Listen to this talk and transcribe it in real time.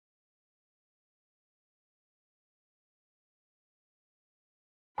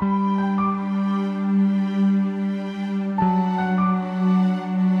Met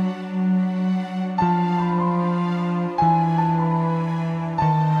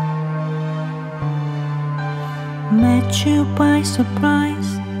you by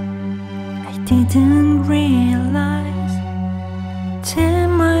surprise, I didn't realize that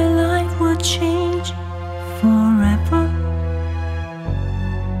my life would change forever.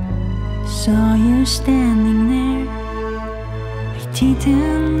 Saw you standing there, I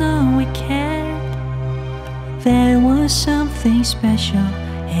didn't know I cared. There was something special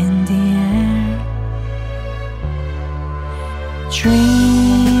in the air.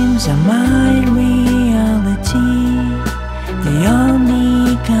 Dreams are my reality, the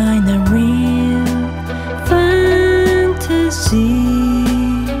only kind of real fantasy.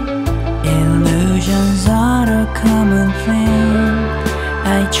 Illusions are a common thing.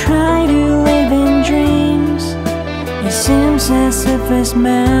 I try to live in dreams. It seems as if it's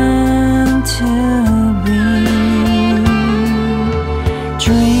meant to be.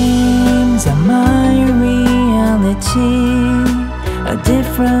 Dreams are my reality, a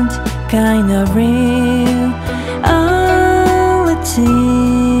different kind of reality.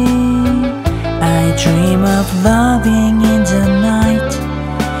 I dream of loving in the night,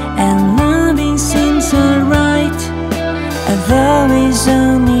 and loving seems alright, although it's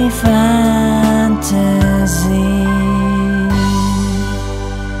only fantasy.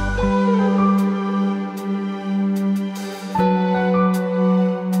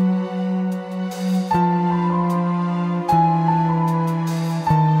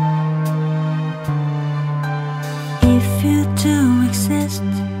 If you do exist,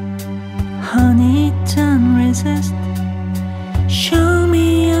 honey, don't resist. Show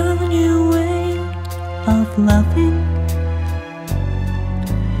me a new way of loving.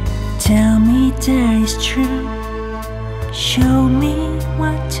 Tell me that it's true. Show me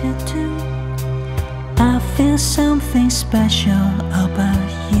what to do. I feel something special about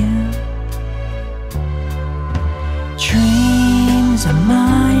you. Dreams are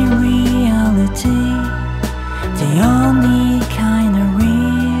my reality, the only kind of reality.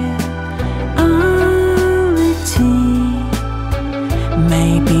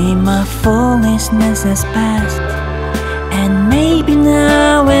 Maybe my foolishness has passed, and maybe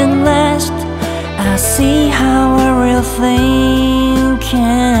now and last I see how a real thing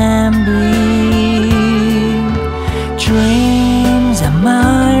can be. Dreams are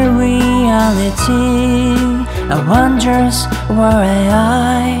my reality, a wondrous where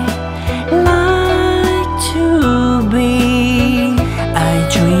I like to be. I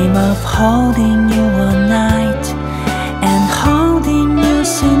dream of holding you all night, and holding you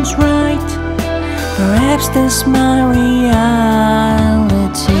seems right. Perhaps that's my reality.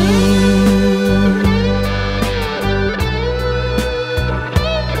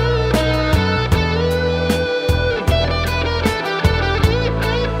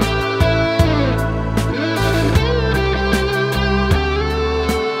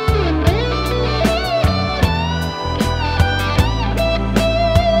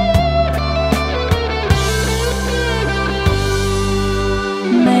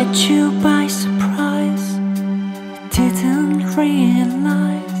 Met you by surprise, didn't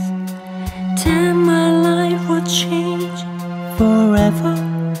realize that my life would change forever.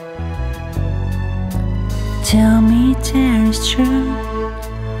 Tell me that it's true,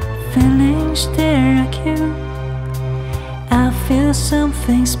 feelings that are cute. I feel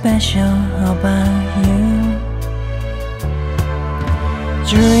something special about you.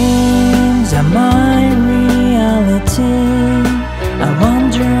 Dreams are my reality, I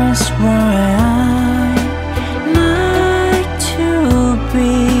wonder where I like to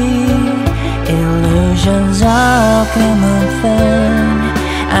be. Illusions are a common thing.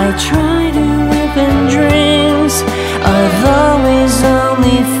 I try